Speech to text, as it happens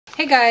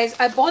Hey guys,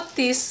 I bought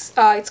this,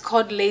 it's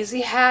called Lazy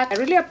Hat. I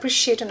really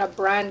appreciate when a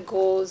brand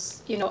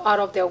goes, you know,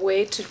 out of their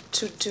way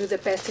to do the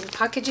best in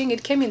packaging.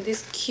 It came in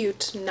this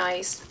cute,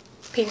 nice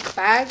pink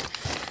bag.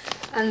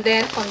 And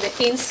then on the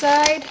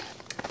inside,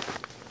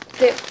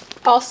 they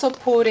also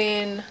put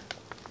in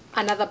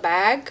another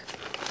bag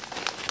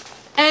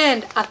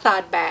and a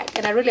third bag.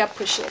 And I really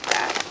appreciate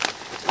that.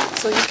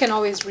 So you can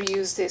always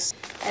reuse this.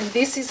 And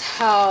this is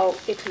how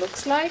it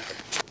looks like.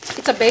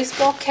 It's a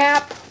baseball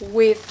cap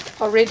with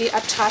already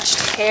attached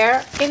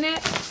hair in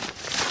it.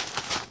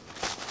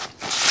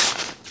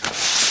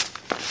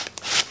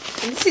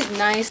 And this is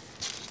nice.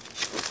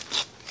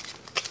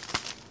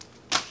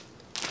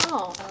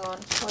 Oh, hang on.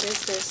 What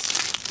is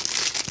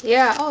this?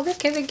 Yeah, oh,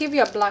 they give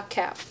you a black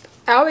cap.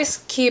 I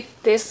always keep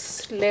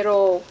this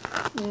little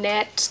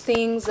net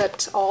things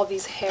that all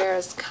these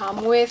hairs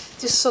come with,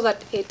 just so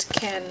that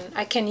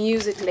I can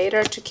use it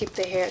later to keep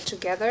the hair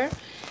together.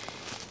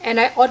 And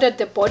I ordered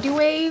the body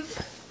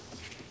wave,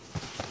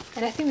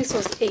 and I think this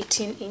was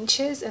 18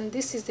 inches, and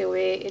this is the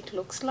way it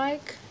looks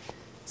like.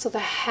 So the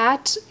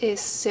hat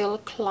is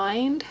silk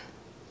lined,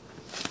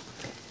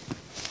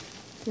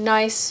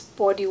 nice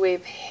body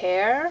wave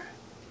hair,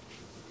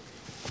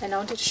 and I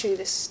wanted to show you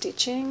the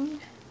stitching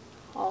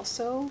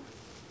also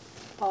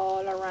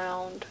all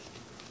around.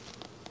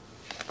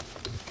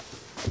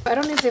 I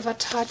don't know if they've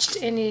attached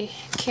any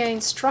care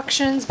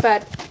instructions,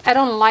 but I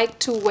don't like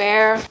to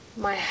wear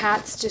my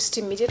hats just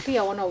immediately.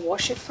 I want to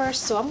wash it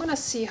first, so I'm gonna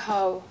see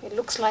how it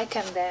looks like,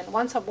 and then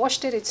once I've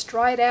washed it, it's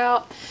dried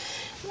out,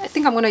 I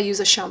think I'm gonna use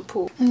a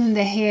shampoo. And then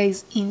the hair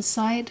is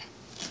inside,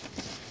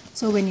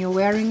 so when you're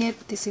wearing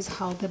it, this is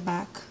how the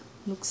back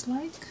looks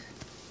like.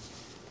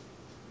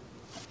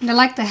 And I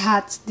like the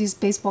hats, these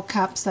baseball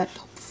caps that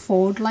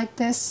fold like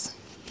this,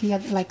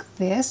 here like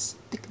this.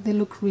 They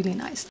look really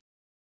nice.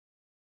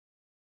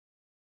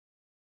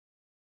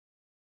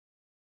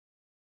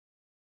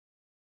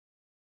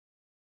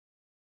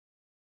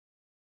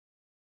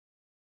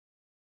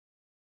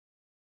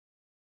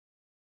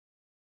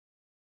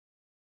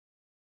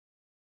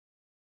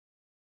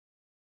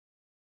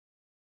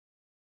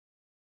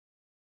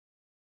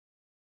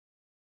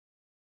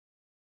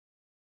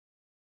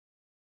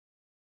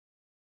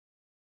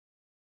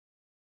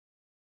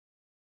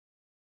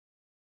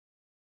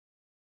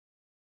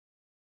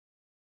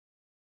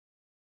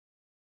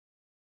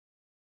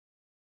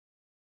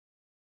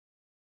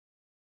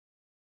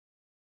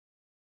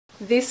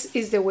 This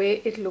is the way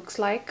it looks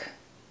like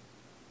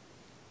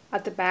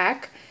at the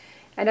back,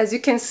 and as you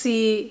can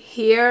see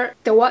here,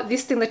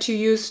 this thing that you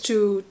use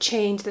to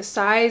change the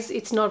size,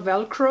 it's not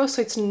Velcro,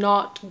 so it's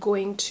not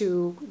going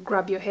to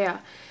grab your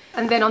hair.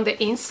 And then on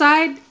the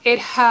inside, it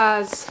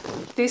has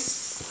this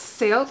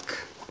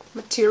silk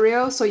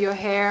material, so your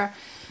hair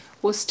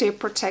will stay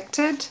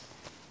protected,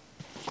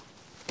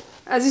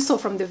 as you saw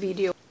from the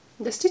video.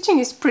 The stitching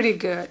is pretty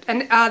good,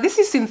 and this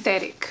is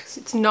synthetic,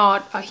 it's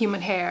not a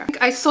human hair.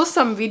 I saw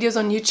some videos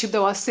on YouTube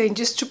that were saying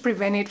just to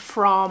prevent it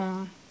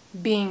from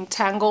being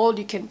tangled,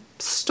 you can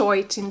store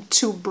it in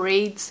 2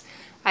 braids.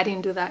 I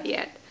didn't do that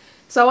yet.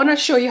 So I want to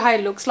show you how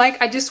it looks like.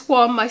 I just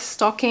wore my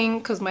stocking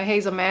because my hair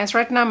is a mess.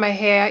 Right now my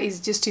hair is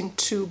just in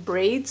 2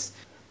 braids.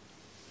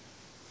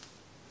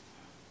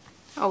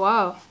 Oh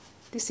wow,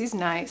 this is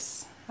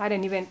nice. I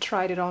didn't even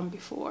try it on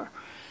before.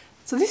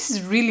 So this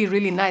is really,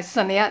 really nice. It's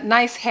a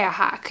nice hair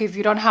hack. If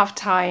you don't have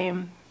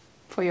time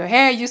for your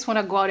hair, you just want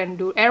to go out and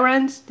do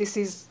errands, this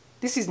is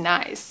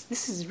nice.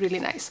 This is really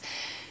nice.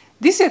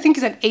 This I think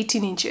is at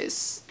 18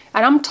 inches.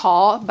 And I'm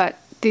tall, but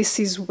this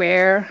is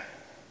where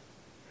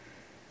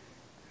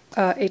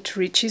it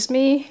reaches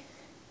me.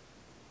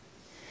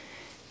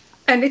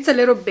 And it's a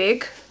little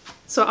big,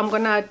 so I'm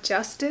gonna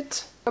adjust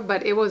it.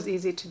 But it was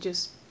easy to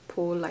just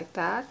pull like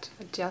that,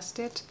 adjust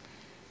it,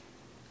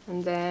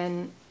 and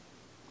then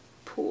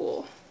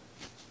pull,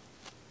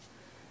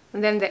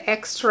 and then the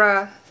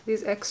extra,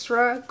 this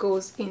extra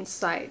goes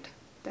inside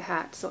the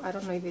hat. So I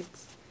don't know if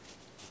it's,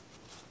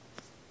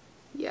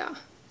 yeah,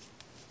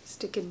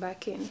 stick it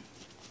back in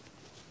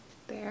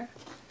there.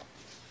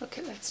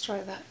 Okay, let's try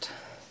that.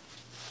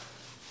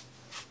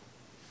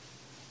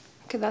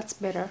 Okay, that's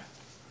better.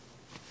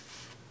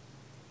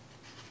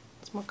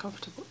 It's more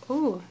comfortable.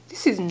 Oh,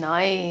 this is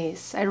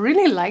nice. I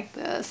really like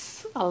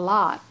this a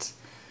lot.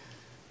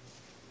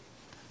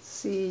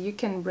 See, you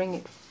can bring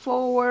it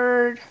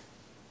forward,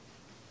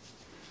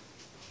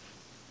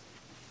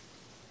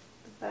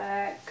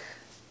 back.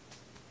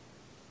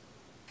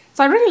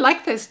 So I really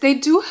like this. They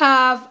do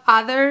have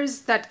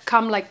others that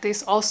come like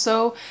this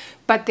also,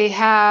 but they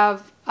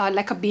have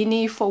like a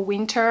beanie for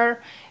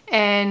winter,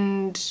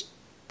 and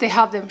they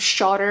have them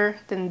shorter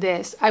than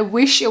this. I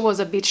wish it was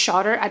a bit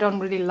shorter. I don't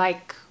really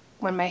like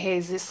when my hair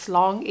is this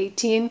long,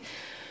 18.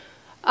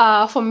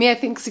 For me, I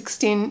think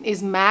 16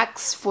 is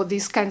max for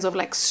these kinds of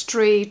like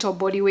straight or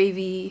body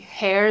wavy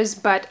hairs,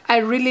 but I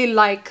really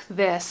like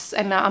this,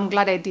 and I'm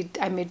glad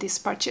I made this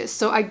purchase.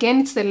 So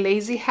again, it's the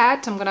Lazy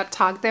Hat. I'm gonna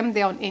tag them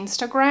there on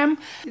Instagram.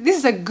 This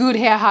is a good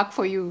hair hack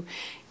for you.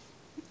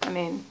 I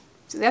mean,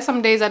 There's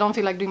some days I don't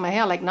feel like doing my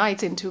hair, like now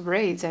it's in 2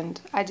 braids and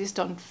I just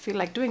don't feel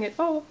like doing it.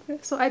 Oh, okay.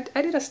 So I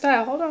did a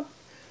style. Hold on.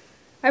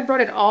 I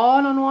brought it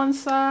on one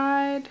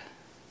side.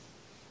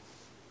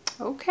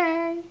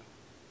 Okay.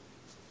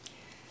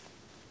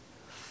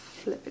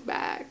 Flip it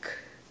back.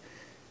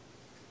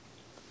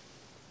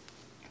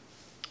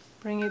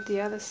 Bring it the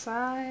other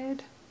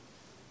side.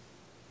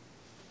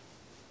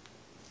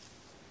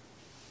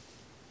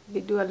 We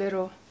do a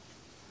little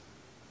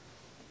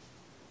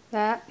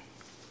that.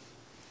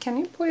 Can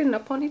you put it in a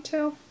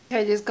ponytail?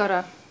 I just got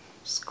a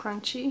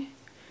scrunchie. You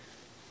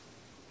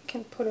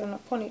can put it in a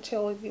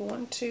ponytail if you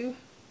want to.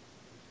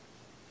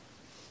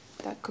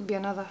 That could be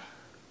another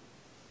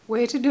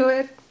way to do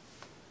it.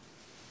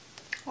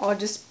 Or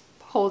just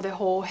hold the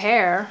whole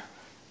hair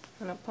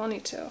in a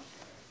ponytail.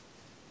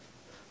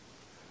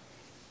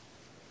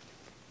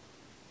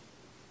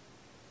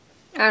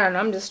 I don't know,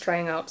 I'm just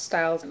trying out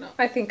styles.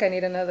 I think I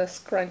need another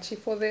scrunchie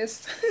for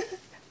this.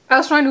 I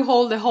was trying to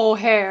hold the whole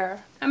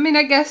hair. I mean,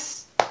 I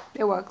guess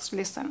it works.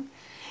 Listen,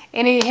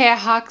 any hair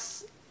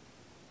hacks,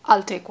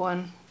 I'll take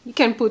one. You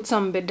can put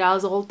some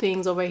bedazzled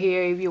things over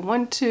here if you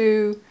want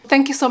to.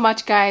 Thank you so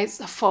much,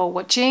 guys, for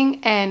watching,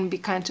 and be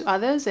kind to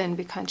others and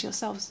be kind to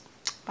yourselves.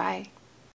 Bye.